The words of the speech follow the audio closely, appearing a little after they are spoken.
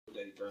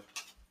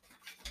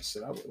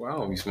Shit, I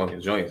don't be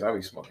smoking joints. I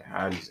be smoking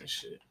hotties and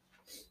shit.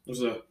 What's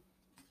that?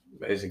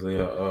 Basically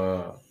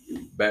a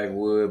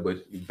backwood,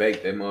 but you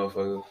bake that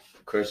motherfucker,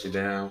 crush it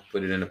down,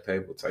 put it in a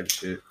paper type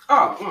shit.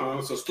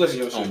 Oh, so splitting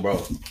your shit.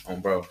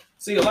 On bro.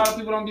 See, a lot of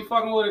people don't be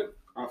fucking with it.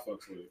 I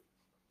fucks with it.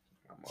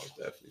 I most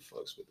definitely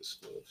fucks with the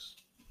spliffs.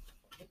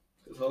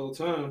 This whole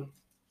time,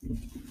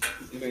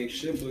 it ain't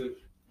shit but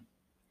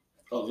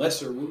a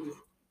lesser wood.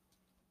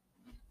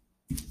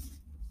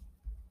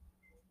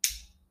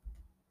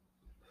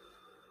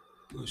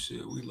 Oh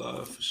shit, we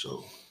live for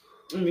sure.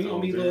 I mean,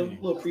 gonna be a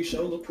little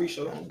pre-show.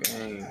 On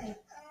game.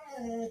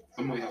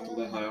 I might have to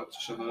let her out to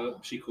shut her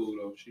up. She cool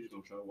though. She's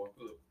gonna try to walk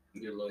up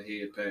and get a little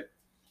head pat.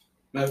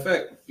 Matter of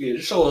fact, yeah,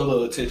 just show her a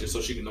little attention so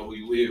she can know who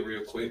you is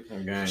real quick.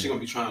 Okay. She gonna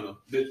be trying to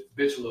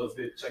bitch a little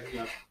bit. Check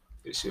him out.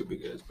 This shit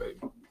big ass baby.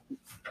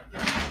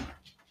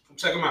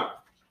 Check him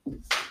out.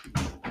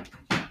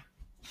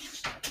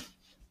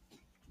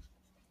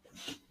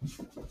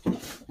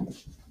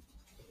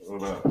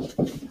 What up?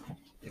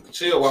 You can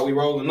chill while we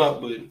rolling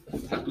up, but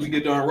after we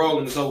get done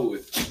rolling, it's over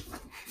with.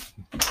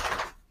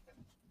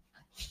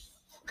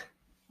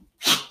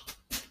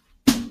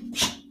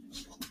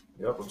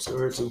 Yep, I'm still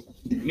here too.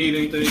 Need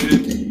anything?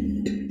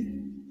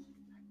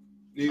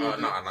 Hell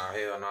no,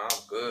 I'm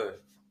good.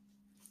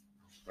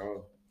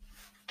 Bro.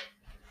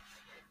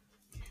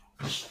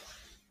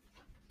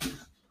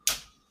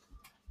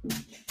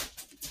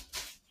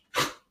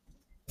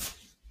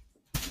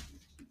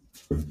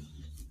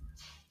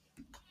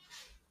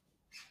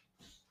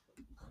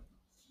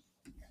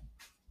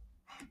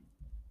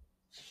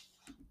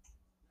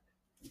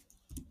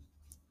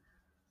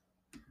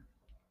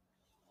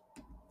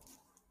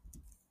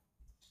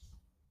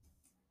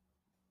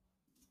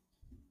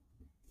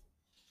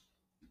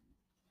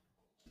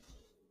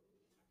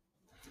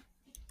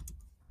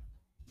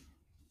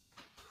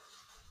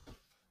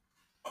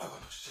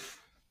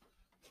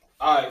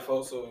 All right,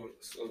 folks. So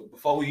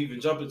before we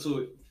even jump into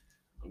it,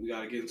 we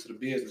gotta get into the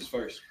business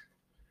first.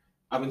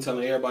 I've been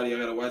telling everybody I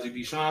got a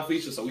YGB Shaun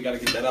feature, so we gotta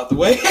get that out the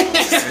way.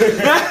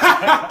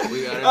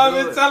 I've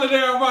been telling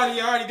everybody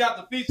you already got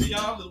the feature,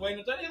 y'all. I'm just waiting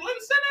to tell you, let me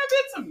send that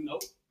bit to me.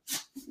 Nope.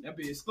 That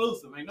be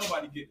exclusive. Ain't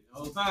nobody getting it the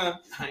whole time.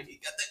 I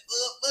ain't got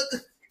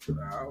that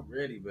Nah, I'm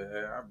ready,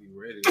 man. I'll be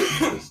ready to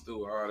do this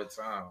all the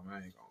time. I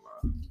ain't gonna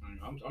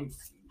lie. I'm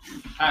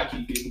high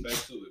key getting back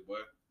to it, boy.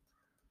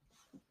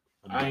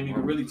 I ain't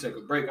even really take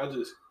a break. I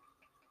just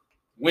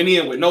went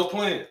in with no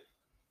plan.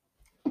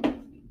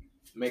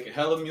 Making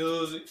hella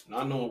music,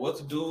 not knowing what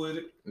to do with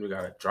it. We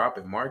gotta drop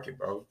it, market,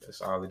 bro.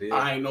 That's all it is.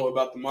 I ain't know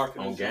about the market.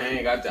 On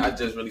gang, I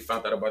just really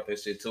found out about that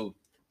shit too.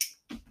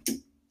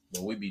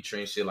 But we be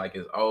treating shit like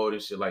it's old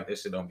and shit like that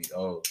shit don't be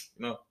old,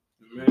 you know?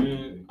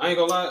 Man, I ain't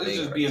gonna lie, it's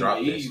just being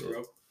naive,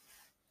 bro.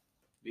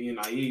 Being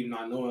naive,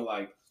 not knowing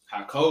like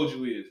how cold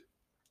you is.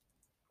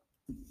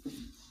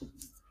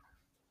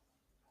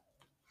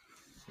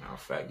 Matter of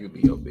fact, you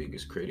be your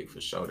biggest critic for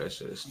sure. That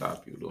should have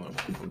stopped you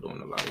from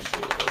doing a lot of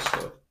shit.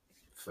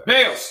 That's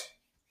Bells!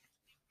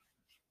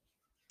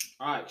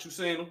 Alright, you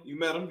seen them, you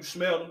met them, you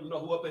smelled them, you know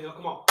who up in here.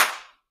 Come on.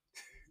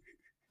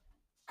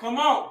 Come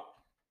on.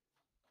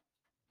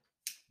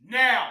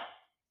 Now.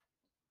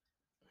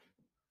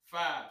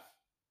 5,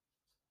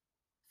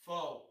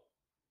 4,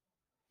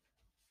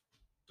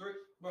 3,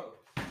 brother.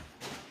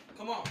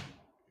 Come on.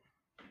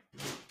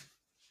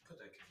 Put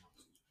that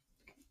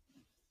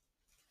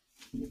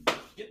camera.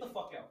 Get the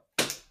fuck out.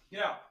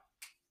 Get out.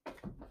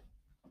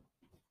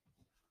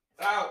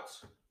 Out.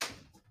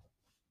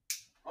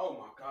 Oh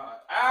my God.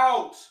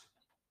 Out.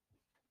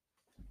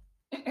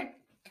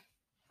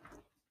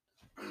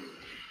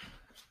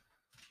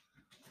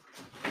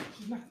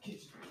 She's not the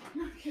kitchen.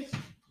 Not the kitchen.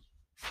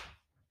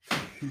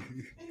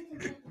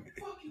 Anything but the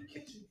fucking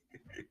kitchen.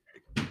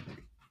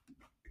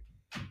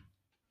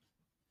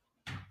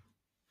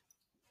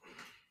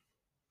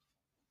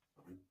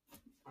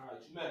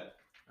 Alright, you mad?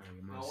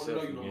 I want to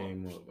know you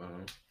game up,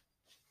 man.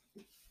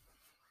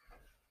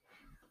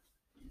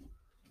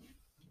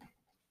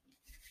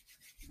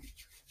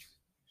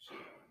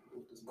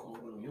 Put this call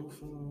on your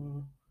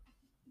phone.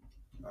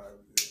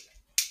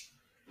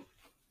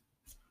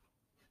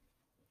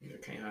 Yeah,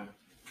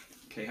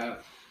 can't hide.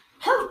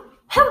 Hurt.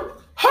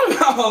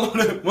 All of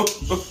that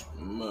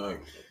motherfucker.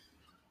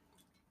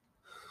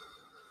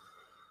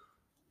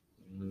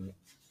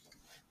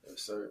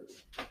 Yes, sir.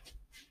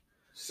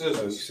 Scissors.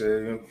 Like you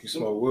said, you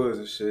smoke woods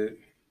and shit.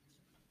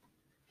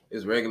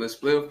 It's regular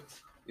spliff?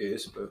 Yeah,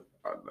 it's spliff.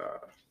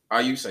 Oh,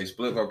 you say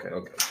spliff? Okay.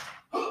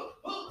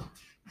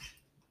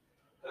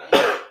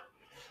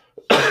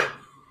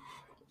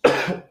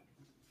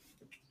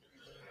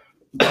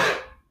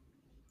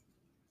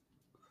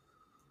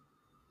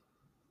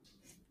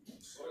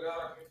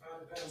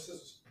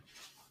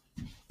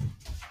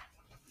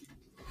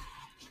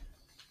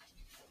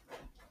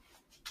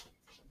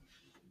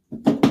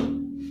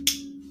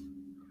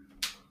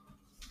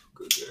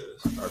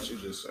 I thought you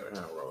just sat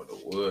here and rolled the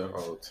wood the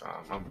whole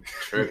time. I'm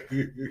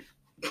tripping.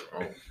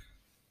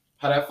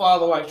 How that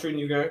father wife treating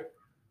you, girl?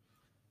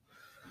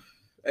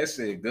 That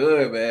shit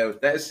good, man.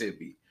 That shit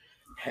be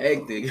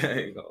hectic. I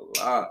ain't gonna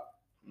lie.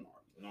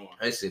 No.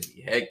 That shit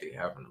be hectic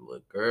having a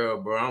little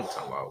girl, bro. I'm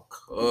talking about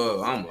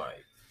cuz. I'm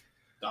like,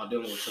 y'all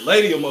dealing with your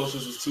lady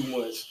emotions is too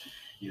much.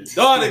 Your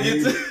daughter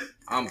gets it.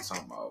 I'm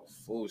talking about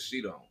fool.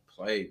 She don't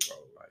play, bro.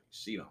 Like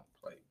she don't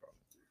play, bro.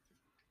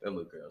 That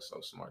little girl's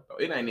so smart though.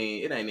 It ain't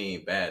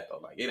even bad though.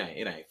 Like it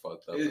ain't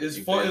fucked up. It's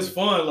fun. It's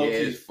fun, low key.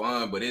 It's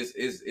fun, but it's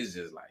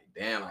just like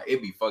damn. Like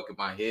it be fucking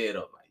my head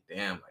up. Like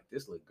damn. Like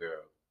this little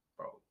girl,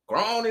 bro,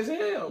 grown as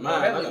hell.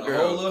 Man, that little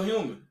girl, a whole little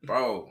human,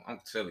 bro. I'm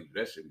telling you,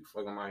 that shit be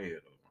fucking my head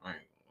up. I ain't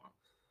gonna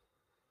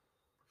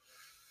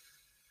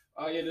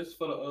lie. Oh yeah, this is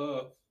for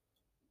the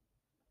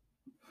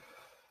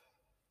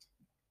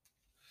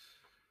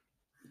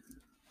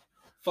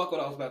fuck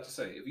what I was about to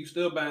say. If you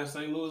still buying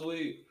St. Louis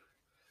weed,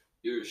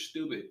 you're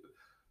stupid.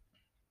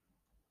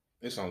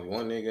 It's only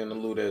one nigga in the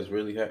loot that's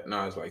really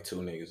no, it's like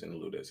two niggas in the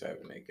loot that's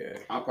having that gas.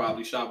 I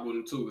probably shop with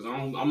them too, because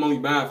I'm only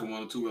buying for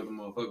one or two other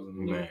motherfuckers.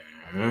 Man,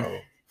 bro,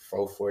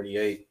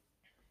 448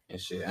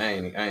 and shit. I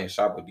ain't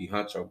shop with D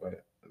Huncho,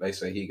 but they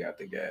say he got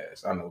the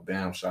gas. I know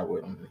Bam shop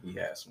with him and he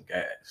had some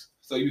gas.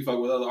 So you be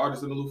fucking with other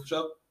artists in the loot for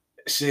sure?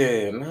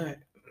 Shit, not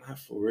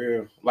for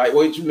real. Like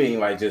what you mean?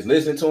 Like just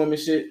listen to him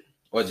and shit?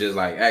 Or just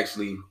like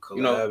actually,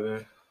 you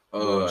know?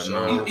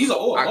 No. He's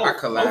I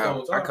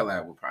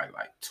collab with probably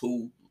like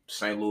 2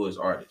 St. Louis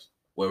artists.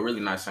 Well,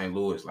 really not St.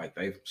 Louis, like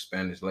they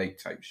Spanish Lake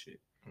type shit.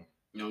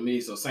 You know what I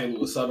mean? So St.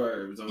 Louis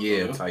suburbs.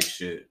 Yeah, type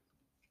shit.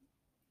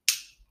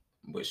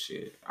 But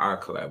shit, I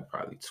collab with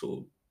probably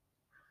 2,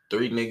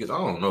 3 niggas. I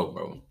don't know,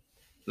 bro.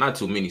 Not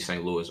too many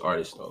St. Louis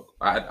artists though.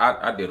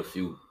 I did a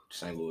few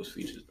St. Louis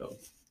features though.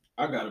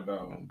 I got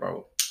about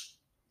bro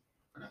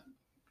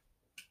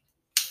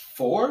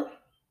 4.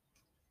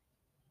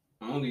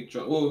 I only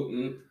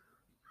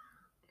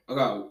I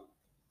got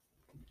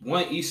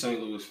 1 East St.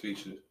 Louis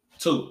feature.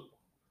 2.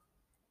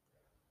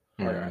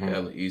 I got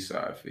hella East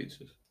Side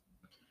features.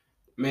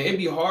 Man, it'd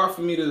be hard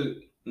for me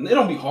to. It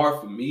don't be hard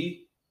for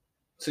me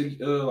to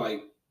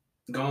like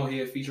go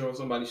ahead feature on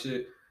somebody's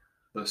shit.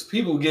 But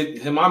people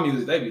get my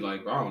music, they be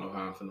like, bro, I don't know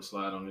how I'm finna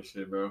slide on this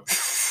shit, bro.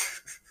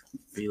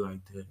 Be like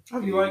that. I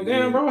be like,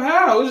 damn, bro,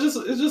 how? It's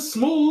just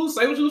smooth.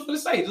 Say what you was finna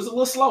say, just a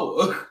little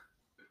slower.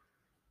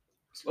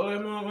 Slow that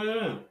motherfucker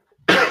down.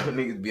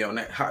 Niggas be on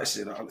that hot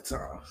shit all the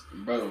time,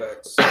 bro.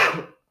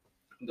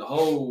 The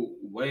whole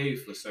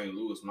wave for St.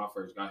 Louis when I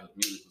first got his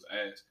music was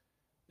ass.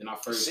 Then I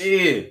first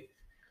shit.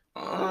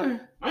 I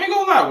ain't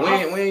gonna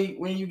lie.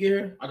 When you get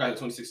here? I got it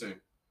 2016.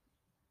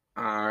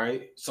 All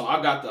right. So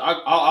I got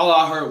all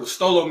I heard was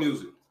Stolo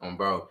music.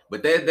 Bro,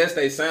 but that's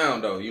their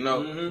sound though, you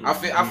know. Mm-hmm.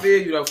 I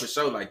feel you though for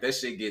sure. Like that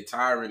shit get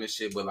tiring and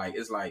shit, but like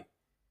it's like.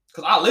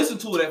 Cause I listened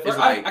to it at first.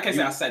 Like, I can't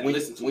say I sat and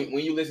listened to it.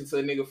 When you listen to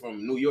a nigga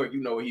from New York, you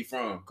know where he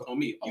from. On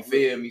me. You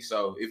feel me?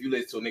 So if you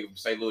listen to a nigga from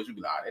St. Louis, you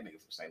be like, that nigga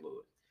from St.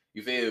 Louis.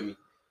 You feel me?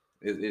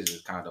 It's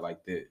just kind of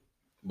like that.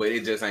 But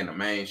it just ain't a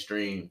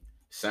mainstream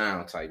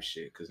sound type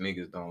shit. Cause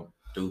niggas don't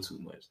do too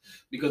much.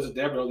 Because it's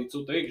definitely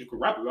 2 things you can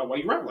rap about. Why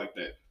you rap like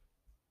that?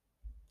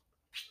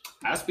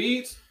 High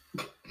speeds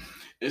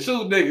and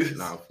shoot niggas.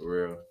 Nah,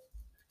 for real.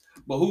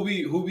 But who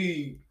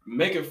be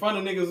making fun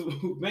of niggas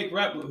who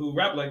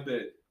rap like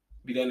that?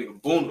 Be that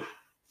nigga Boona.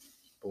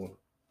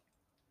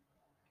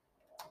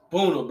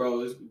 Boona, bro.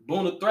 It's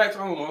Boona Thrax.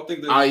 I don't know. I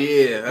think that. Oh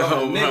yeah.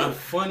 Bro, nigga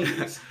funny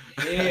as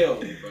hell,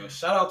 bro.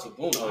 Shout out to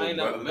Boona. I ain't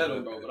never met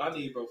him, bro, but I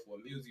need bro for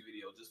a music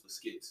video just for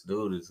skits.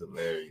 Dude is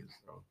hilarious,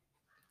 bro.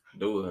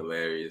 Dude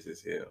hilarious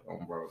as hell,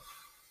 bro.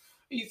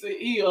 He said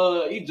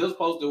he just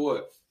posted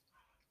what?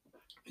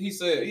 He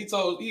said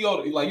like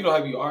you know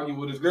how you argue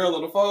with his girl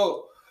on the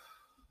phone.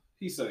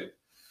 He said,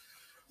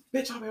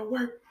 "Bitch, I'm at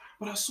work.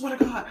 But I swear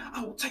to God,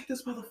 I will take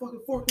this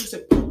motherfucking fork and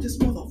say, put this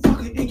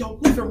motherfucker in your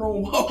living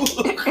room."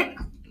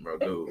 Bro,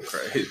 dude,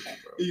 crazy,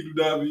 bro. He do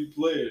not be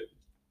playing.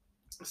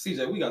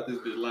 CJ, we got this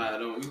bitch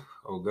lied on you.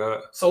 Oh,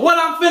 God. So what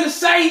I'm finna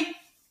say,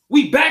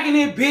 we back in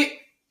there, bitch.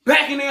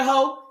 Back in there,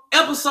 hoe.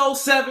 Episode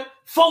 7.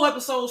 4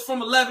 episodes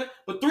from 11,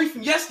 but 3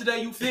 from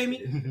yesterday, you feel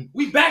me?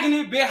 We back in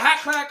there, bitch.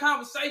 High class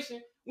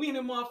conversation. We in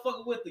there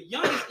motherfucker with the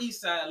youngest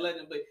East Side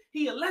legend, but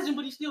he a legend,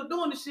 but he still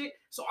doing the shit.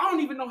 So I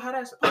don't even know how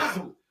that's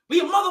possible. Be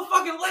a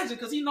motherfucking legend,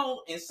 because he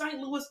know in St.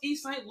 Louis,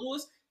 East St.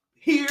 Louis,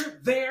 here,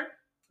 there,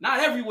 not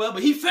everywhere,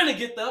 but he finna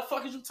get there.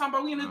 Fuck is you talking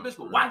about? We in this bitch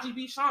with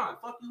YGB Shaun.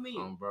 Fuck you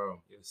mean?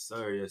 Bro. Yes,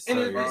 sir. Yes, sir. And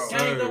this bitch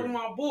ganged up with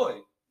my boy.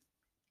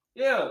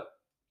 Yeah.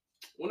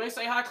 When they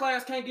say high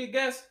class can't get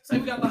guests, say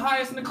we got the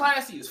highest and the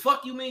classiest.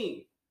 Fuck you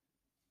mean?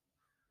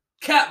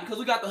 Cap, because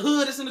we got the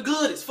hoodest and the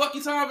goodest. Fuck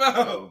you talking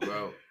about? Oh,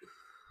 bro.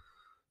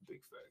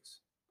 Big facts.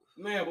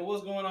 Man, but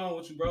what's going on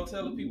with you, bro?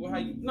 Tell the people how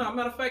you... No,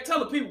 matter of fact, tell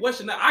the people what's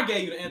your name. I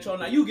gave you the intro.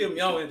 Now you give them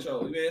your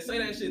intro. Man, say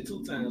that shit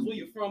 2 times. Where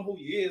you from, who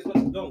you is, what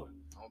you doing.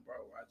 Oh, bro,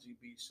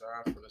 YGB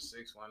Shaun for the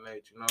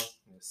 618, you know?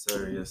 Yes,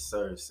 sir. Yes,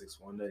 sir.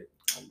 618.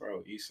 Oh,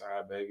 bro, East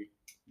Side, baby.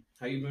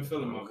 How you been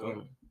feeling, my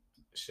boy?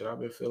 Shit, I've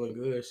been feeling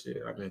good.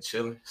 Shit, I've been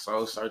chilling,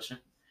 soul searching,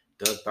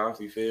 ducked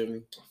off, you feel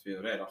me? I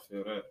feel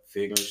that.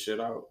 Figuring shit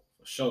out.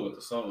 For sure with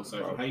the soul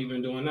searching. How you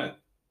been doing that?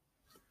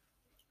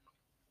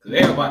 Because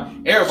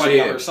everybody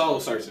got their soul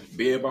searching.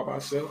 Being by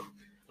myself.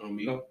 On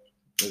me. You know,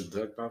 Just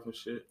ducked off and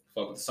shit.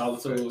 Fucking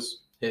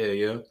solitudes.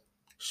 Yeah.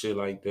 Shit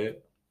like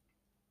that.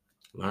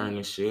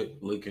 Learning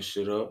shit, looking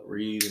shit up,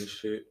 reading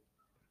shit.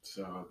 It's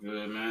all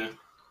good, man.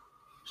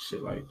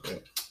 Shit like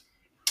that.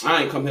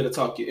 I ain't come here to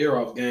talk your ear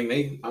off, gang.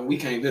 We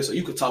came here so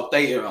you could talk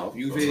their ear off.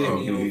 You feel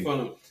me? In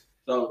front of them.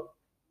 So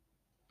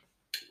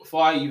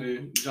before I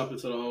even jump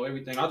into the whole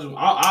everything, I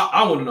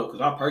want to know,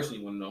 because I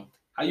personally want to know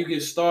how you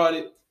get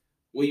started.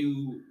 Where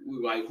you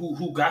like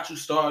who got you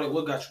started?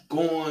 What got you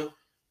going?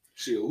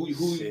 Shit, who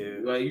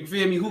like, you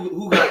feel me?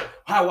 Who got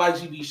how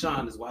YGB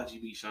Shaun is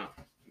YGB Shaun?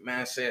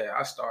 Man, shit,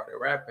 I started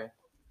rapping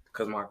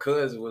because my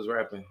cousin was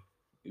rapping.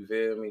 You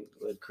feel me?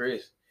 With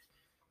Chris.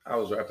 I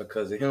was rapping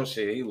because of him.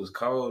 Shit, he was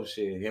cold.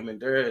 Shit, him and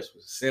Darius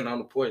was sitting on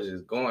the porch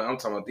just going. I'm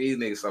talking about these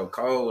niggas so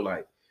cold,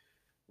 like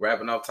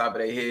rapping off top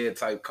of their head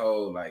type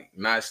cold, like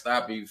not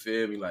stopping. You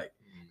feel me? Like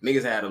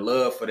niggas had a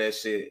love for that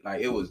shit.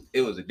 Like it was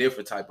a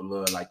different type of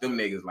love. Like them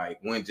niggas like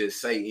wouldn't just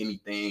say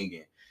anything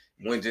and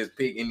wouldn't just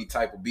pick any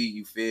type of beat.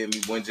 You feel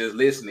me? Wouldn't just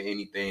listen to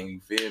anything.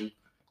 You feel me?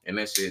 And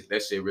that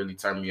shit really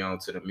turned me on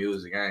to the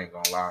music. I ain't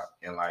gonna lie.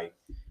 And like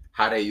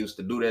how they used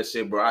to do that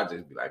shit, bro, I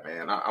just be like,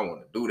 man, I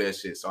want to do that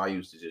shit. So I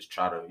used to just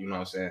try to, you know what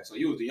I'm saying? So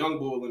you was the young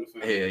bull in the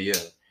family.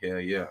 Hell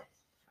yeah.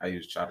 I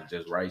used to try to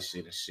just write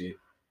shit and shit.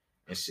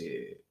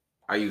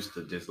 I used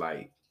to just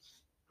like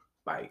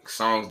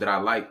songs that I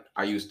liked.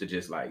 I used to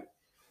just like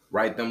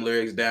write them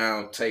lyrics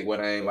down, take what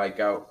I ain't like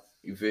out.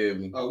 You feel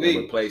me? And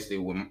replace it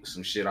with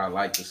some shit I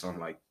liked or something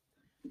like.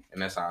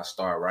 And that's how I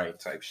start writing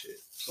type shit.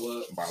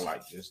 So by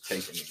like just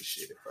taking nigga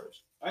shit at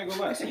first. I ain't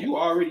gonna lie. So you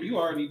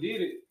already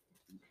did it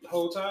the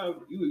whole time.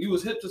 You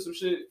was hip to some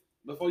shit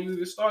before you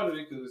even started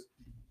it, because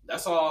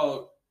that's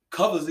all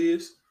covers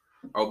is.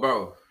 Oh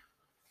bro.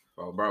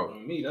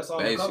 Me, that's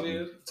all the cover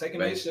is. Taking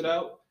that shit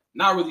out.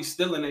 Not really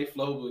stealing their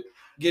flow, but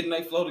getting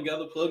their flow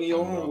together, plugging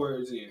your own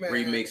words in.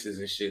 Remixes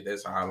and shit.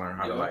 That's how I learned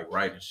how to like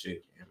write and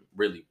shit and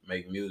really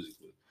make music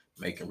with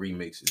making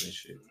remixes and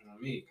shit.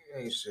 Me,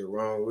 ain't shit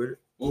wrong with it.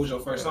 What was your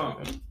first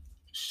song?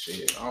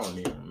 Shit, I don't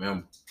even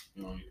remember.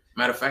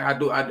 Matter of fact,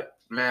 that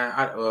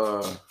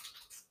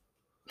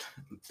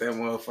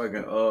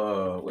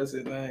motherfucking what's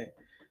his name?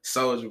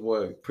 Soulja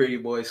Boy, Pretty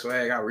Boy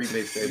Swag. I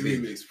remixed that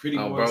bitch. Pretty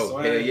Boy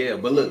Swag. Hell yeah.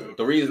 But look,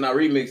 the reason I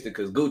remixed it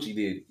because Gucci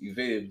did it. You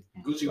feel me?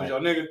 Gucci was your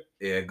nigga?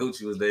 Yeah,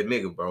 Gucci was that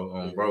nigga,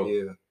 bro. Bro.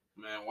 Yeah.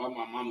 Man, why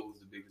my mama was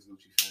the biggest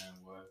Gucci fan,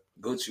 boy.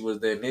 Gucci was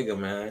that nigga,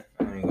 man.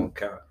 I ain't gonna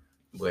count.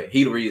 But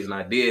he the reason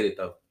I did it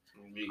though.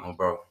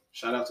 Bro.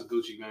 Shout out to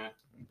Gucci, man.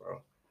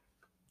 Bro.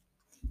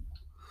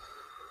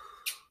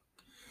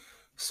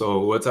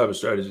 So what type of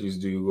strategies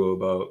do you go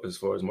about as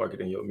far as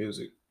marketing your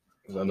music?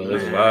 I know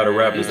there's a lot of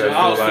rappers that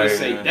I was feel gonna like,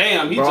 say,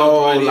 damn, he bro,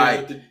 jumped right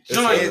like in the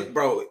joint.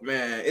 bro,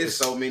 man, it's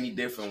so many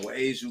different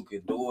ways you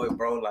could do it,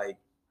 bro. Like,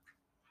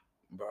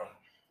 bro.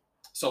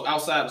 So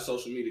outside of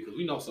social media, because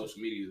we know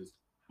social media is,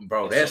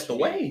 bro, that's the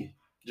way.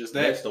 Just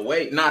that. That's the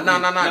way. Not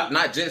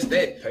just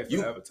that. Pay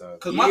for advertising.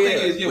 Because my thing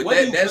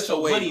is, that's the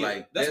way.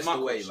 Like, that's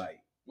the way.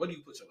 Like, what do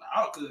you put your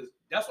out? Because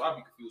that's why I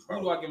be confused. Who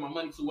do I give my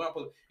money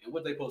to? And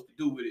what they supposed to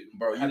do with it?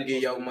 Bro, you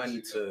give your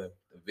money to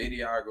the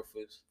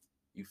videographers.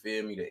 You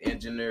feel me? The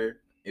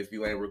engineer. If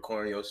you ain't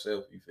recording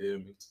yourself, you feel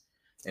me?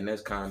 And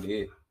that's kind of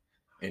it.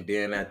 And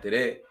then after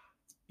that,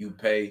 you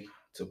pay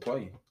to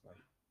play. Like,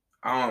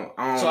 I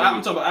don't. So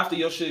I'm talking about after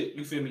your shit,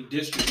 you feel me?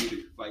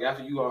 Distributed. Like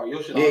after you are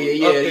your shit.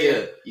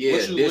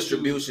 Yeah.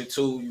 Distribution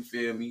too. You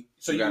feel me?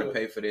 So you gotta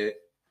pay for that.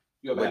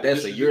 But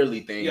that's a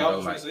yearly thing. Yeah, I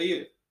was trying to say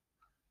yeah.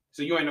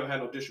 So you ain't never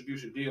had no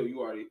distribution deal.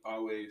 You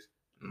always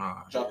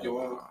drop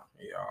your own.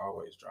 Yeah, I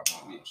always drop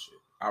my own shit.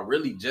 I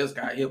really just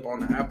got hip on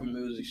the Apple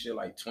Music shit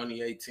like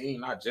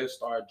 2018. I just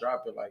started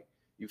dropping, like,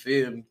 you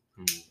feel me?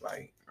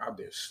 Like, I've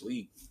been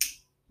asleep.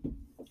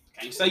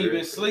 Can't say you been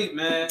asleep,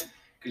 man.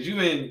 Cause you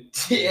been,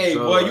 hey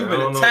boy, you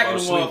been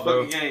attacking the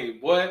motherfucking game,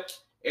 boy.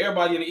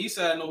 Everybody in the East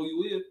Side know who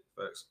you is.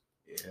 Facts.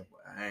 Yeah,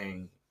 but I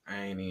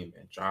ain't even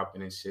been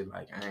dropping and shit.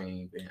 Like I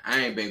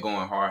ain't been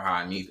going hard how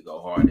I need to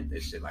go hard at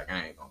this shit. Like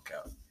I ain't gonna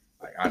count.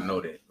 Like I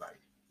know that. Like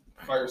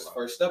first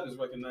step is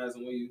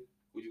recognizing where you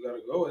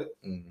gotta go at.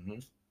 Mm-hmm.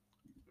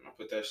 I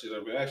put that shit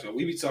up in action.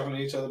 We be talking to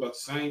each other about the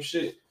same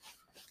shit.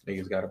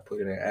 Niggas gotta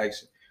put it in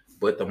action.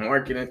 But the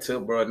marketing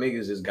tip, bro,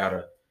 niggas just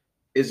gotta.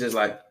 It's just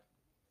like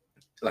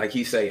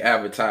he say,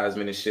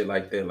 advertisement and shit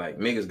like that. Like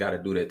niggas gotta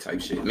do that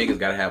type shit. Niggas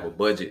gotta have a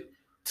budget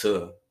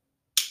to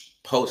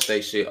post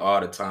they shit all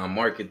the time,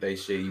 market they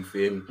shit. You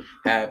feel me?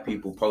 Have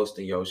people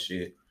posting your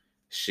shit.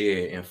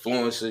 Share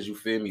influencers, you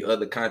feel me?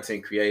 Other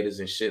content creators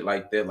and shit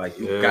like that. Like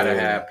you gotta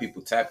have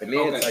people tapping in.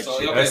 Okay,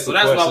 so that's what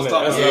I was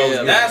talking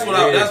about. That's what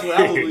I was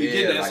really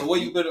getting at. So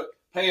what you better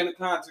paying the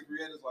content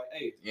creators like,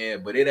 hey. Yeah,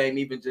 but it ain't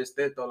even just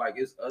that though. Like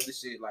it's other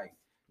shit. Like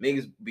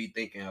niggas be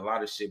thinking a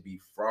lot of shit be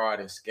fraud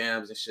and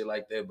scams and shit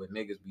like that, but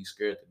niggas be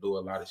scared to do a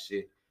lot of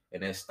shit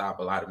and then stop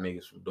a lot of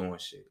niggas from doing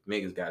shit.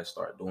 Niggas gotta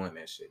start doing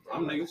that shit, bro.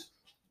 I'm niggas.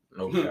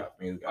 No cap.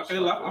 Niggas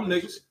gotta I'm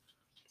niggas.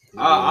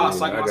 I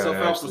psych myself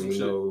out for some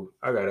shit.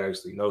 I gotta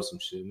actually know some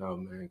shit now,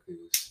 man, because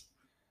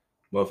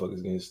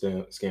motherfuckers getting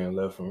scammed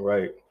left and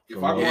right.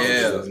 But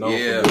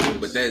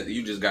that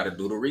you just gotta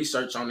do the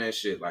research on that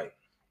shit. Like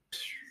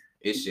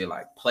it's shit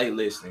like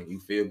playlisting. You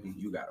feel me?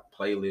 You gotta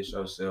playlist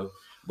yourself.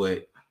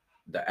 But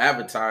the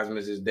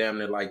advertisements is damn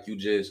near like you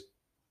just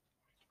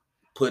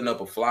putting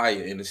up a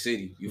flyer in the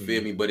city. You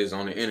feel me? But it's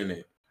on the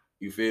internet.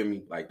 You feel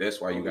me? Like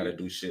that's why you gotta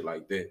do shit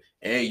like that.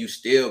 And you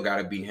still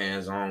gotta be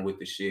hands on with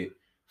the shit.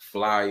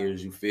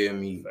 Flyers, you feel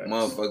me? Facts.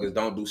 Motherfuckers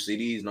don't do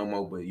CDs no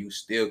more, but you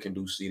still can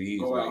do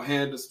CDs. Go like, out,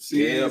 hand the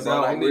CDs bro,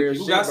 out. like Real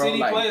shit, got bro. CD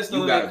like, players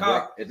still in their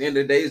car. At the end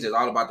of the day, it's just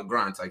all about the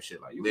grind type shit.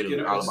 Like you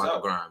literally all about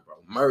the grind, bro.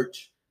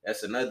 Merch,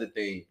 that's another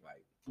thing.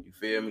 Like you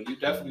feel me? You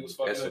definitely was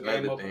fucking up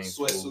game up in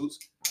sweatsuits.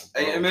 Bro.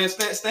 Hey man,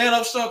 stand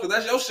up strong, cause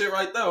that's your shit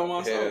right there on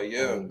my Hell side.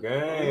 yeah,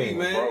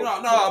 man.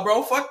 Nah,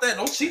 bro, fuck that.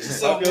 Don't cheat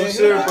yourself, man.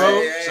 Shit,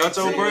 bro. Shout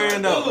your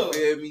brand up. You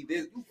feel me?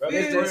 This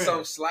just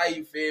some slight.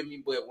 You feel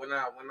me? But when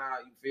I,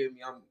 you feel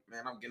me?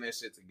 I'm getting that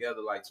shit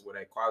together, like to where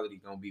that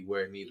quality gonna be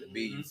where it need to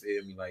be. You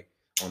feel me? Like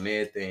on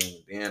everything.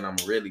 Then I'm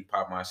really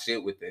pop my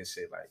shit with that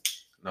shit. Like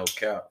no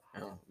cap.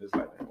 Just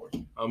like that work.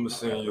 I'm gonna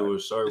send you a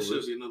shirt.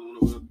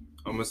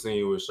 I'm gonna send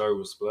you a shirt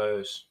with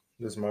Splash.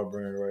 This is my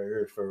brand right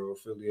here, Federal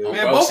Affiliate.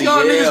 Man, both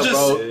y'all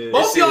niggas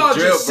both y'all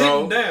just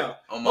sitting down.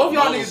 Both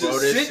y'all niggas just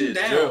sitting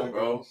down,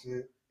 bro.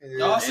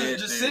 Y'all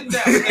just sitting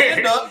down,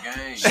 stand up,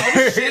 show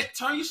the shit,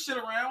 turn your shit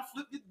around,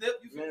 flip your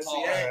dip. You feel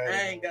me?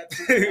 I ain't got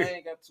too,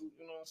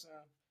 you know what I'm saying?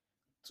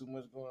 Too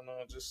much going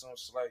on, just some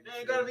slight. It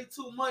ain't gotta be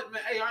too much,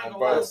 man. Hey, I ain't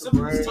gonna lie,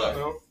 simple is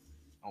tough.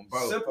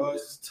 Simple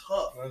is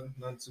tough.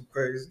 Nothing too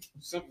crazy.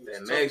 Simple.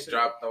 That next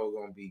drop though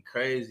gonna be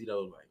crazy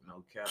though. Like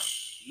no cap.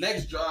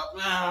 Next drop,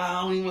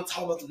 I don't even want to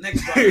talk about the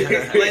next drop.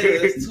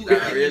 That's too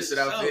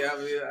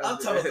I'm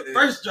talking about the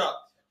first drop.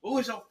 What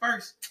was your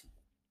first?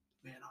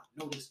 Man,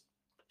 I know this.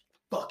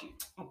 Fuck it.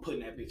 I'm putting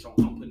that bitch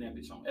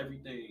on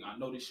everything. I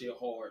know this shit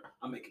hard.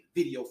 I'm making a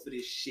video for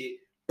this shit.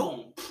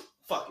 Boom.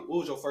 Fuck it. What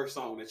was your first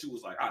song that you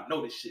was like, I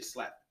know this shit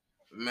slap?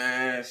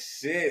 Man,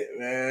 shit,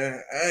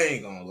 man. I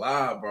ain't gonna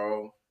lie,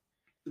 bro.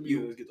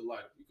 You get the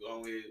lighter. You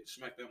go ahead,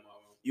 smack them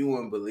all. You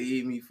wouldn't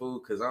believe me, fool,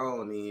 cause I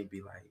don't even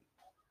be like,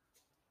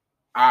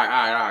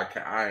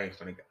 I ain't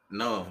finna go.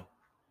 No,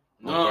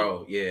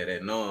 bro. Yeah,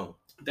 that numb.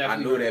 I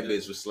knew that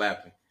bitch was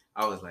slapping.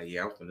 I was like,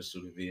 yeah, I'm finna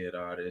shoot a video and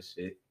all that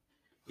shit.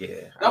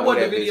 Yeah, that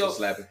wasn't the video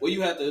slapping. Where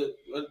you had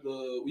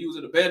we was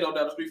in the bed down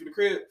the street from the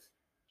crib.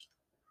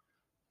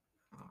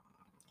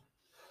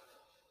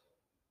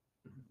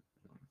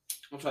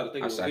 I'm trying to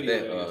think of a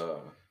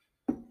video.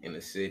 That in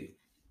the city.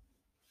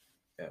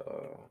 At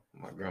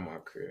my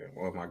grandma's crib,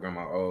 or my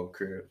grandma's old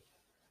crib.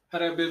 How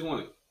that bitch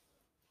went?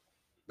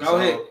 Go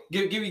ahead.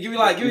 Give me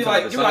like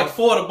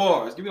 4 of the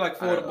bars. Give me like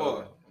 4 of the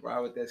bars. Ride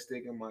with that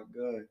stick in my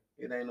gun.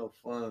 It ain't no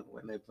fun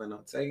when they plan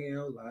on taking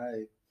your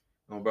life.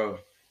 Oh, bro.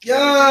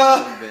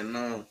 Yeah. Been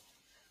on.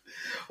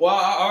 Well,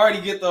 I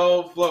already get the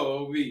whole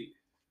flow, OB.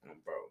 Oh,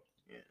 bro.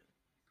 Yeah.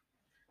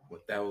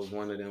 But that was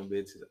one of them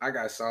bitches. I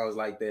got songs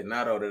like that.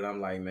 Not all that I'm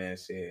like, man,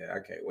 shit, I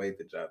can't wait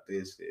to drop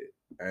this shit.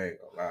 I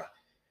ain't gonna lie.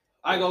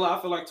 I ain't gonna lie,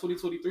 I feel like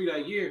 2023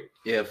 that year.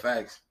 Yeah,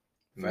 facts.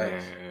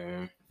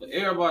 Man. For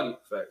everybody.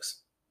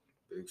 Facts.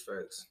 Big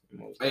facts.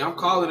 Hey, I'm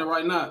calling it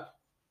right now.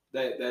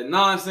 That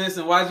nonsense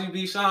and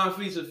YGB Shaun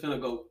feature finna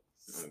go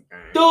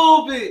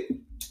stupid.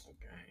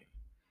 Okay.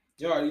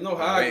 You already know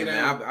how I get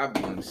man. I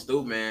be in the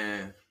stew,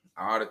 man,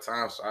 all the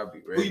time, so I be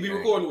ready. Who you be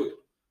recording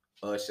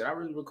with? Shit, I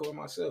really record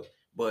myself.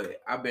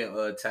 But I've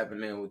been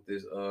tapping in with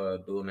this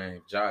dude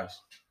named Josh.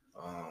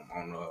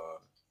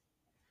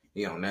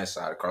 He on that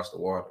side across the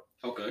water.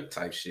 Okay.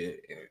 Type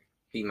shit. And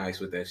he nice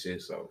with that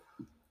shit, so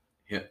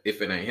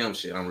if it ain't him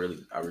shit, I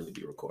really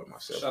be recording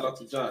myself. Shout out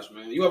to Josh,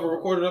 man. You ever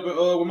recorded up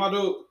with my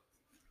dude?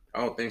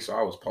 I don't think so.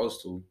 I was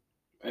supposed to.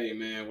 Hey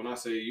man, when I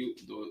say you,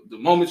 the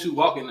moment you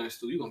walk in that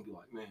studio, you gonna be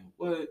like, man,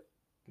 what?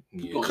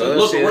 Yeah,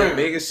 look around.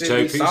 Niggas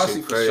shit be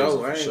saucy for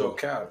sure. I ain't gonna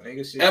count.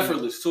 Niggas shit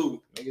effortless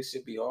too. Niggas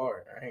shit be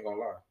hard. I ain't gonna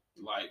lie.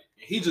 Like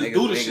he just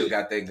do the shit. Niggas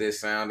got that good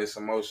sound and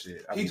some more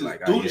shit. I he be just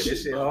like, do the shit,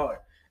 this shit hard.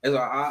 And so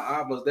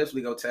I must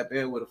definitely go tap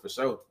in with it for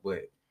sure.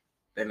 But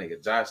that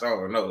nigga Josh, I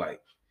don't know.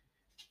 Like,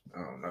 I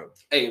don't know.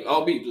 Hey,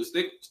 LB, just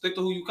stick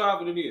to who you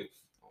confident in.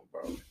 Oh,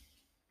 bro.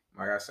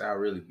 Like I said, I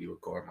really be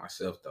recording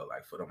myself though.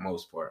 Like for the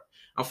most part,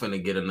 I'm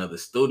finna get another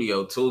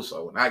studio too.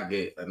 So when I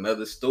get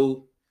another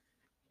studio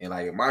and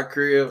like in my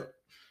crib,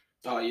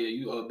 oh yeah,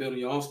 you building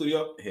your own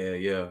studio? Hell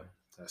yeah,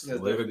 that's the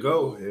way to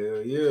go.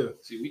 Hell yeah.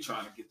 See, we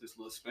trying to get this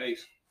little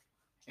space,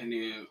 and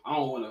then I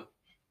don't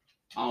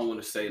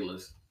wanna say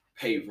let's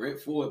pay rent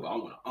for it, but I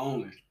wanna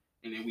own it.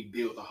 And then we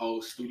build the whole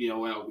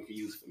studio out. We can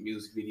use it for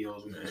music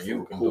videos. We can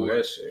you can do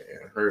that shit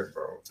and hurt,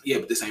 bro. Yeah,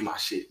 but this ain't my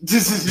shit.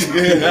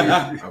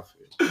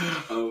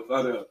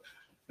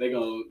 They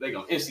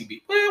gonna instantly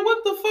be, man,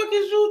 what the fuck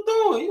is you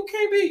doing? You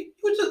can't be,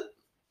 you just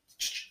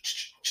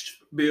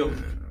Bill.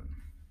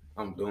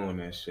 I'm doing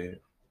that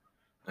shit.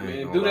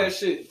 Man, do that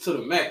shit to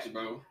the max,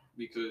 bro.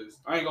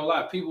 Because I ain't gonna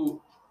lie,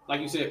 people,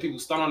 like you said, people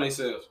stun on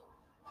themselves.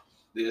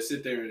 They'll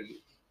sit there and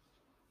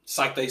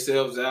psych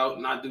themselves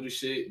out, not do the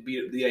shit,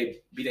 be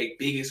their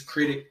biggest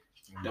critic.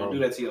 Don't do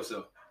that to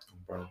yourself.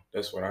 bro.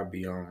 That's what I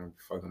be on,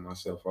 fucking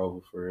myself over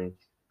for real.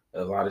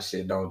 A lot of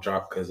shit don't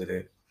drop because of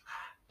that.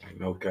 Like,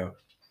 no cap.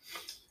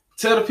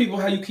 Tell the people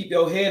how you keep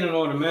your head in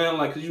order, man.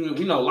 Like, cause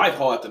we know life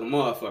hard to the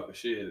motherfucker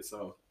shit.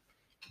 So,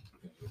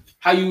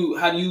 how do you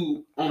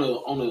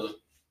on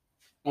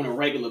a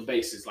regular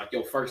basis, like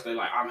your first day,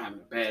 like I'm having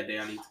a bad day,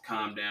 I need to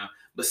calm down.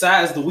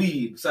 Besides the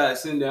weed,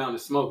 besides sitting down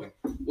and smoking,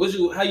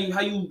 how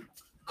you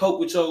cope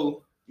with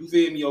your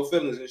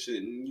feelings and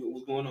shit, and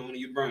what's going on in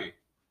your brain?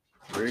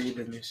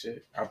 Breathing and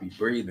shit. I be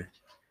breathing,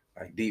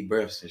 like deep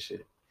breaths and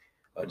shit.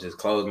 I just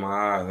close my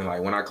eyes, and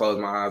like when I close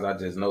my eyes, I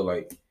just know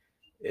like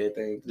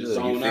everything. You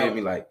feel me?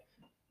 Like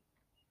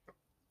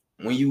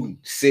when you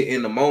sit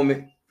in the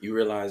moment, you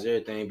realize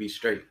everything be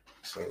straight.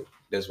 So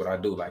that's what I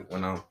do. Like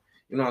when I'm,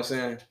 you know what I'm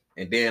saying?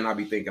 And then I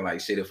be thinking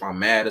like, shit, if I'm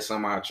mad at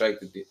something, I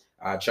attracted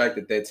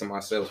that to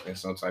myself in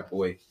some type of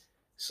way.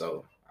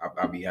 So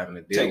I be having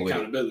to deal with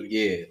accountability.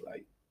 Yeah,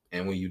 like,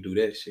 and when you do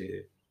that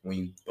shit, when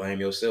you blame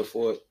yourself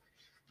for it,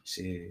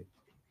 shit,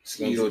 it's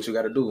gonna do what you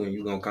gotta do, and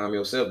you gonna calm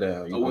yourself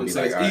down. You gonna be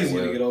like, it's easy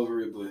to get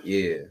over it, but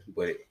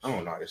but I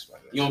don't know how to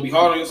explain it. You don't be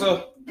hard on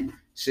yourself?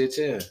 Shit,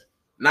 yeah.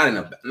 Not in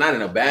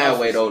a bad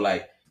way though.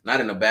 Like not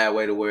in a bad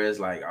way to where it's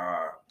like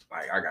I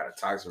got a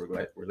toxic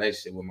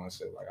relationship with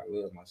myself. Like I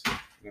love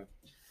myself, you know?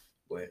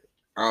 But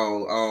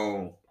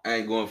I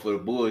ain't going for the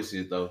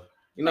bullshit though.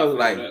 You know,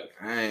 like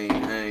I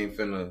ain't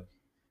finna.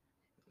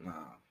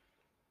 Nah,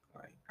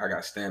 like I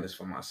got standards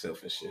for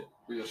myself and shit.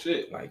 Real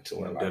shit. Like to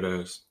where like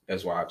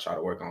that's why I try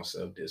to work on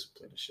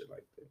self-discipline and shit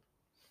like that.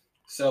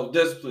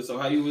 Self-discipline. So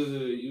how you was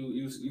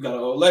you got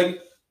an old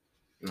lady?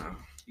 Nah.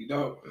 You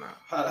don't? Nah.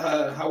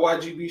 How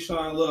YGB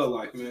Shaun love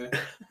like, man?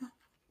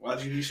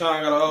 YGB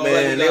Shaun got an old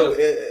lady. I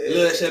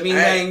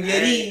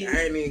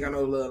ain't even got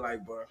no love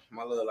life, bro.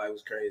 My love life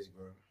was crazy,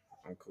 bro.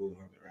 I'm cool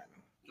on it right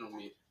now.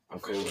 I'm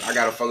cool. I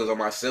gotta focus on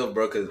myself,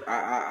 bro, cause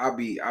I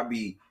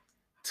be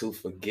too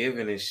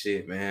forgiving and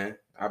shit, man.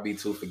 I be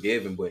too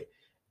forgiving, but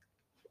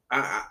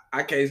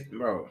I can't,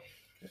 bro.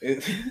 I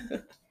ain't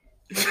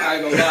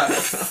gonna lie.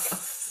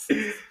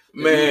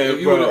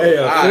 Man, bro,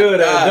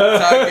 I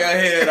talk your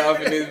head off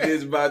in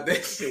this bitch about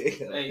that shit.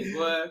 Hey,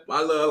 boy.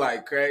 My love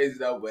like crazy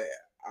though, but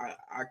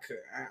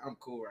I'm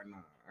cool right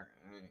now.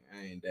 I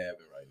ain't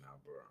dabbing right now,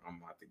 bro.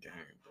 I'm out the game,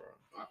 bro.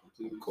 I'm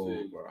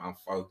cool, bro. I'm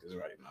focused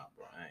right now,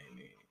 bro. I ain't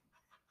even.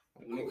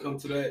 When it come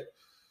to that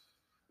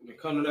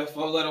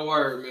 4-letter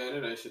word, man,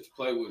 it ain't shit to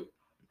play with.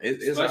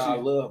 It's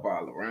all love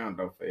all around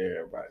though for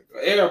everybody. For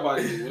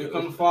everybody. When it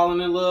comes to falling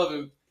in love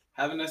and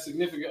having that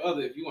significant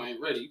other, if you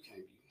ain't ready, you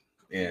can't be.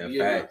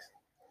 Yeah,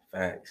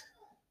 facts.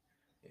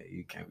 Yeah,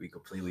 you can't be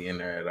completely in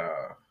there at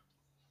all.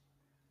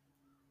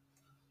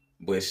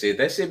 But shit,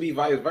 that should be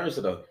vice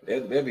versa though.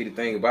 That be the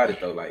thing about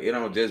it though. Like it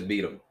don't just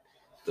be the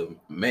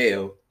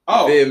male.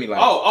 You feel me? Like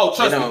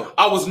trust me.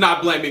 I was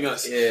not blaming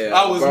us. Yeah,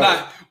 I was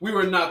not. We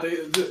were not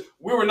the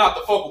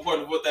focal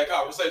point of what that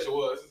conversation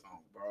was. Oh,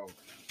 bro,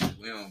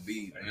 we don't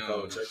be.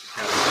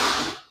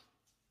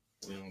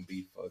 We don't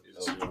be fucking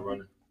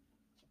running.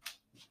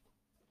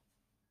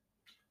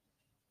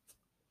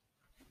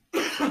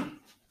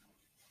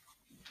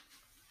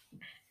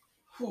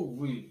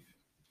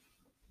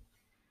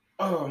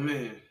 Oh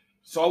man.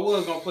 So I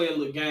was gonna play a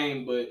little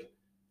game, but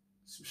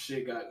some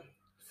shit got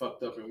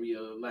fucked up and we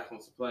lack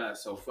on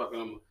supplies. So fuck it,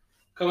 I'm gonna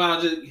come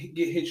out and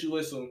just hit you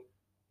with some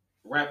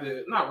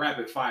not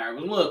rapid fire,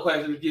 but a little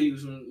question to give you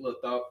some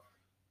little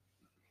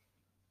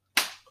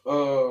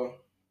thought.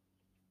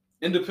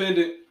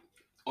 Independent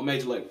or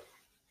major label?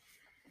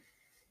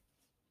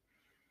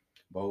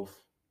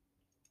 Both.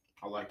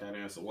 I like that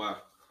answer. Why?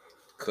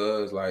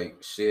 Cause like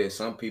shit,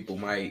 some people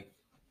might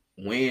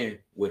win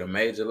with a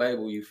major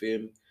label, you feel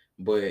me?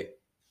 But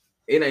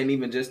it ain't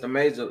even just a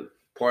major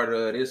part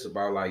of this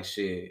about like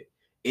shit.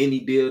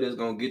 Any deal that's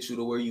gonna get you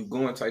to where you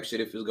going type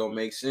shit, if it's gonna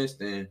make sense,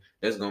 then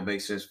that's gonna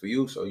make sense for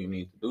you. So you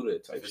need to do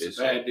that type shit. It's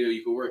a bad deal,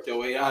 you can work your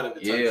way out of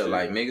it. Yeah,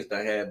 like niggas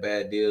that had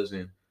bad deals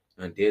and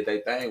did they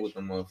thing with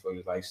them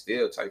motherfuckers, like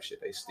still type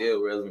shit. They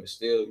still relevant,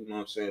 still, you know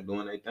what I'm saying,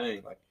 doing their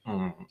thing. Like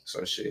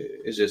so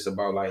shit. It's just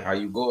about like how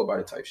you go about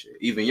it type shit.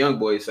 Even young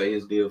boys say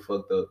his deal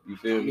fucked up. You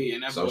feel me?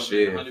 And that so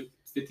shit.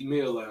 150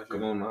 mil last year.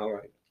 Come on now,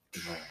 like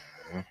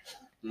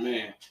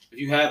man, if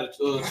you had a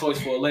choice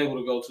for a label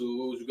to go to,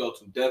 what would you go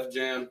to? Def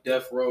Jam,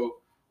 Death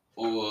Row,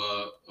 or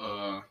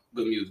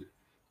Good Music?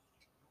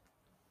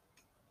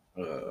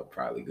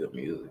 Probably Good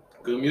Music.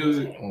 Good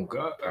Music? Oh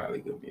God, probably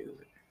Good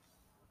Music.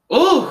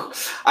 Ooh,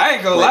 I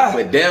ain't gonna lie.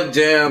 But Def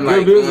Jam,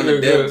 like going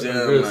to Def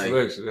Jam, like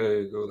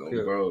there you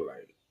go, bro.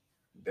 Like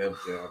Def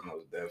Jam,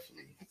 most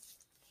definitely.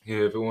 Yeah,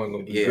 if it wasn't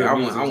gonna be good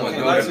music,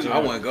 I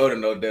wouldn't go to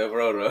no Death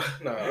Row though.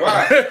 Nah,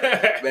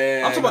 right.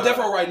 Man, I'm talking about Death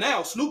Row right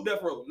now. Snoop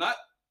Death Row, not.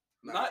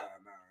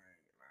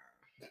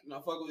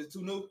 Fuck with it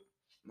too new.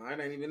 Nah, it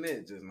ain't even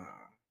that. Just nah.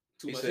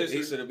 He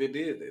should have been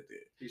did that.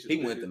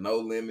 He went to No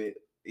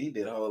Limit. He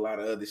did a whole lot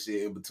of other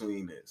shit in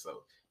between that.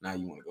 So now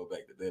you want to go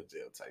back to Def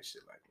Jam type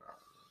shit like nah.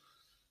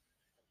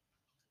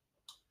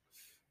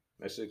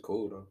 That shit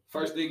cool though.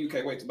 First thing you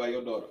can't wait to buy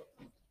your daughter.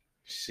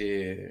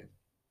 Shit,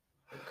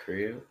 a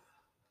crib.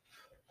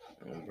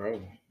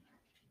 Bro,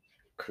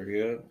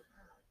 crib,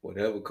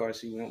 whatever car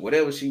she want,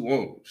 whatever she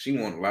want. She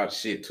want a lot of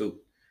shit too.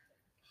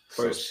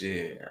 First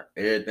shit,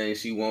 everything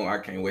she want, I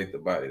can't wait to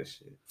buy this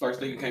shit. First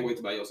thing you can't wait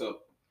to buy yourself.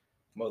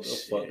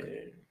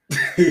 Motherfucker.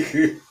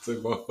 It's a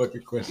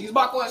motherfucking question. These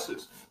my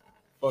questions.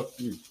 Fuck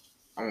you.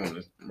 I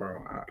want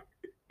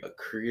a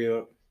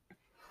crib,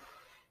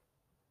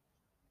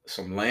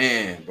 some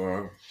land,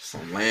 bro.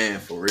 Some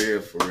land for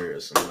real.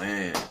 Some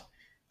land,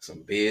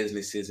 some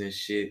businesses and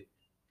shit.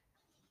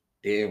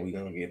 Then we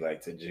gonna get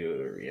like to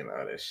jewelry and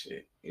all that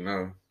shit. You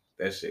know,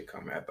 that shit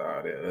come after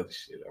all that other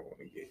shit I want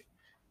to get.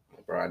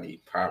 Bro, I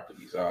need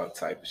properties, all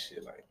type of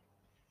shit, like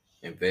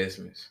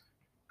investments,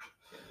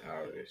 and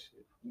all that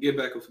shit. Get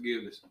back and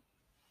forgiveness.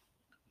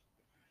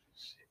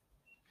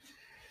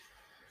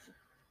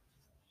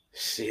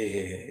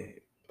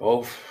 Shit,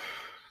 both.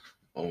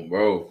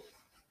 Bro.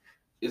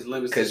 It's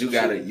limits. Because you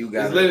gotta.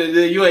 It's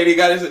limits. You ain't even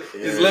got it.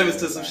 It's limits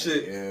to some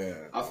shit.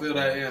 Yeah. I feel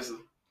that answer.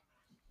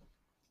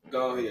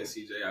 Go ahead,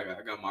 CJ.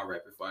 I got my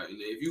rapid fire. And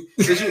if you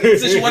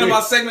since you wanted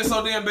my segment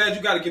so damn bad,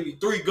 you gotta give me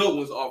 3 good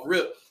ones off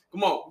rip.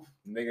 Come on.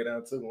 Nigga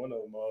done took one of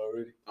them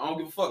already. I don't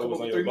give a fuck. What was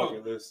on your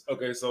bucket list?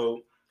 Okay,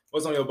 so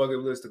what's on your bucket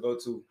list to go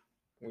to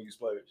when you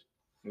splurge?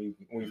 When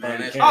you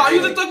finally can? Oh, you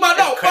just took my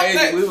note. Fuck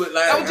that. We would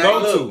like that was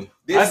go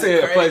to. I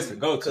said a place to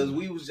go to.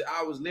 Because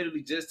I was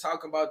literally just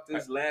talking about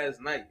this last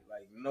night.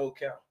 Like, no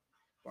cap.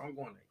 Bro, I'm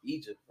going to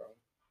Egypt, bro.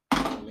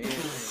 Man.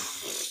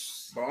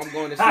 Bro, I'm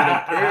going to see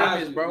them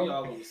pyramids, bro.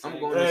 I'm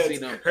going to see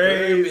them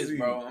pyramids,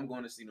 bro. I'm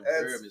going to see them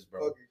pyramids,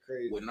 bro.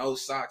 With no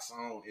socks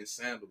on and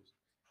sandals.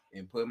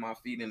 And put my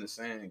feet in the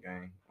sand,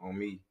 gang, on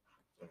me.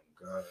 Oh,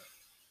 God.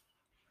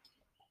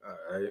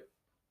 All right.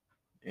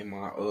 And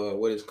my,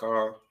 what is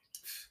called?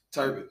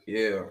 Turban.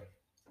 Yeah.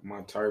 My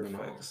turban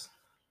on. I'm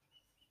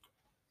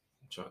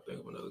trying to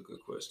think of another good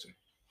question.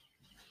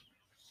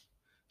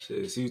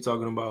 Shit, see you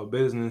talking about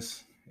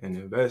business and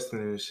investing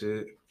and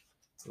shit,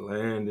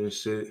 land and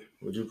shit.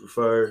 Would you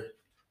prefer,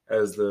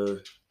 as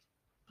the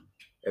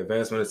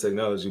advancement of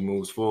technology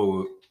moves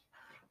forward,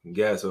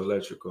 gas or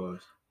electric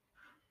cars?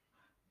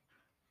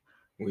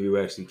 When you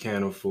actually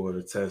can afford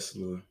a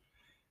Tesla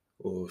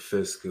or a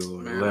Fisker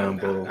or a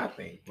Lambo I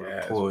think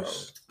gas, or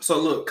Porsche. Bro.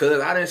 So look,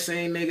 cause I done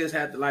seen niggas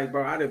have to I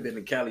done been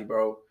to Cali,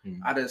 bro.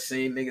 I done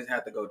seen niggas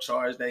have to go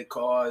charge their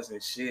cars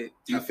and shit.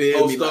 You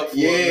feel me? Like,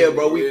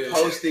 bro. We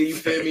posted, you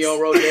feel me, on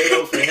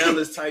Rodeo for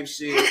hellas type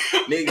shit.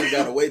 Niggas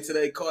gotta wait till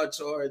they car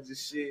charge and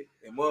shit.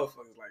 And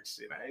motherfuckers like,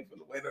 shit, I ain't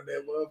finna wait on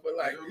that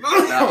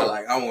motherfucker.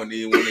 Like, I won't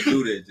even want to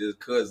do that just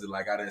cause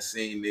I done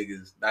seen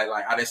niggas,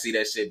 I done see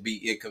that shit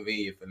be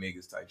inconvenient for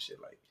niggas type shit.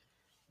 Like,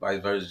 vice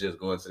versa, just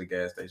going to the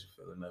gas station,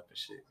 filling up and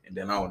shit. And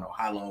then I don't know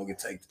how long it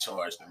take to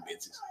charge them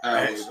bitches.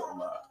 I ain't gonna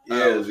lie.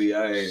 I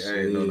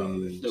ain't know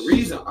that. The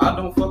reason I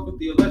don't fuck with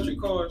the electric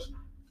cars,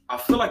 I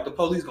feel like the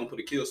police gonna put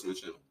a kill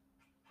switch in them.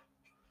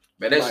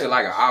 Man, that shit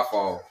like an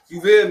iPhone.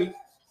 You feel me?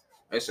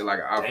 That shit like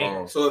an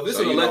iPhone. So if it's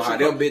an electric, electric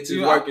car, them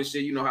bitches work and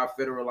shit. You know how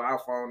federal an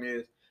iPhone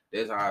is.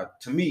 That's how,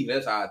 to me,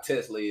 that's how a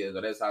Tesla is,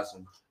 or that's how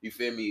some, you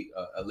feel me,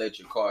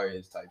 electric car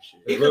is type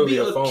shit. It could be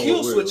a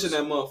kill switch in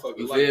that motherfucker.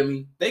 You feel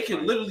me? They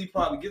can literally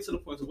probably get to the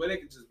point where they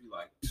can just be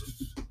like,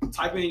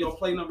 type in your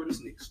plate number. This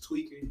nigga's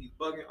tweaking. He's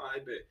bugging. I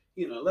bet.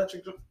 He an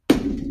electric.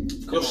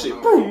 Your shit.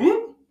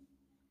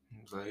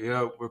 It's like,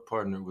 yeah, we're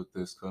partnered with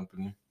this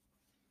company.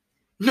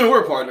 No,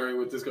 we're partnering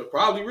with this company.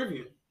 Probably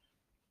Rivian.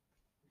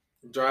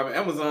 Driving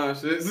Amazon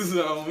shit. This is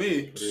on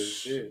me.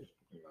 Shit.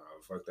 Nah,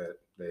 fuck that.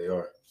 They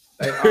are.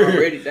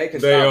 They can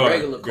stop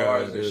regular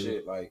cars and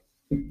shit. Like,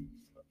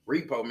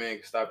 repo man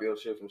can stop your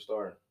shit from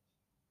starting.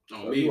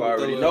 You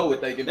already know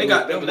what they can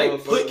do. They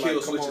put kill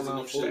switches in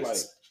them shit. Like,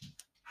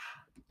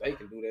 they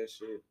can do that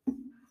shit.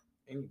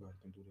 Anybody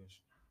can do that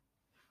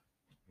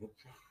shit.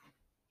 Okay.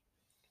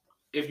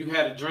 If you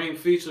had a dream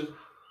feature,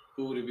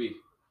 who would it be?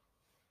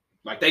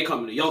 Like, they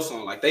come to your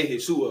song, like they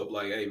hit you up,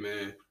 like, hey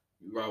man,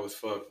 you raw as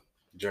fuck.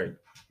 Drake.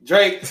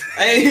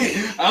 Hey,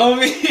 on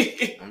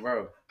me.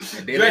 Bro.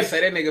 And then they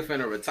say that nigga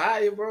finna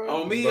retire, bro.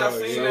 On me, I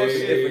seen that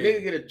shit. If a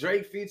nigga get a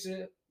Drake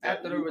feature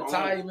after the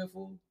retirement,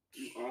 fool.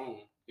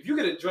 If you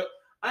get a Drake,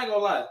 I ain't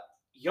gonna lie.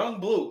 Young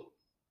Blue.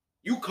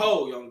 You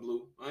cold, Young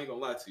Blue. I ain't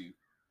gonna lie to you.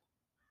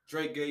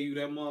 Drake gave you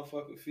that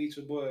motherfucking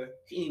feature, boy.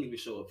 He ain't even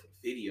show up for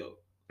the video.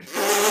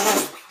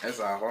 That's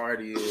how hard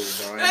he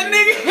is, bro. That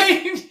nigga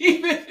ain't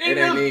even in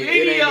the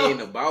video. It ain't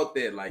even about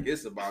that. Like,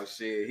 it's about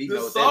shit.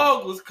 The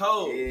song was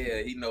cold.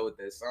 Yeah, he know what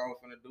that song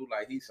finna do.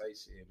 Like, he say,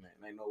 shit, man,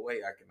 ain't no way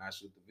I cannot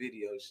shoot the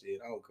video shit.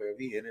 I don't care if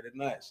he in it or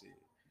not, shit.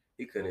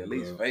 He could at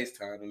least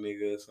FaceTime the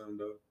nigga or something,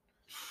 though.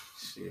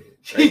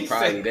 Shit. They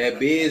probably that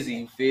busy,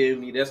 you feel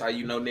me? That's how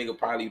you know nigga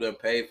probably done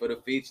paid for the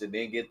feature,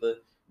 then get the,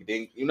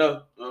 you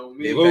know.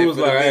 Lou was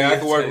like, hey, I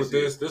can work with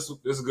this. This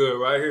is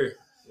good right here.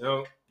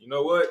 You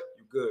know what?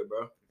 You good,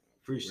 bro.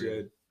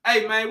 Appreciate it.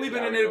 Hey, man, we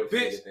been in there,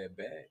 bitch,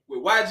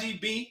 with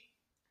YGB.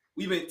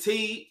 We been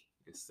teed.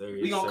 Yes, sir.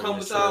 We gonna come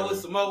with y'all with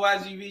some more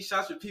YGB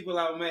shots with people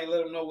out, man.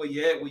 Let them know where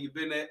you at, where you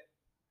been at.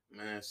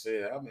 Man,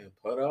 shit, I've been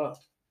put up.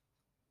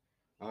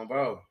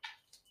 Bro.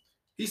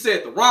 He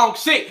said the wrong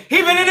shit.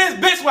 He been in this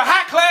bitch with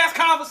high class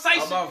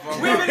conversation. Oh,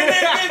 We been in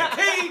this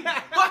bitch team.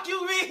 Fuck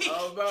you, me.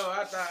 Oh, bro,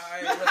 I thought,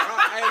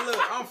 hey,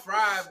 look, I'm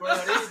fried, bro.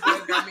 These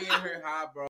guys got me in here high, bro.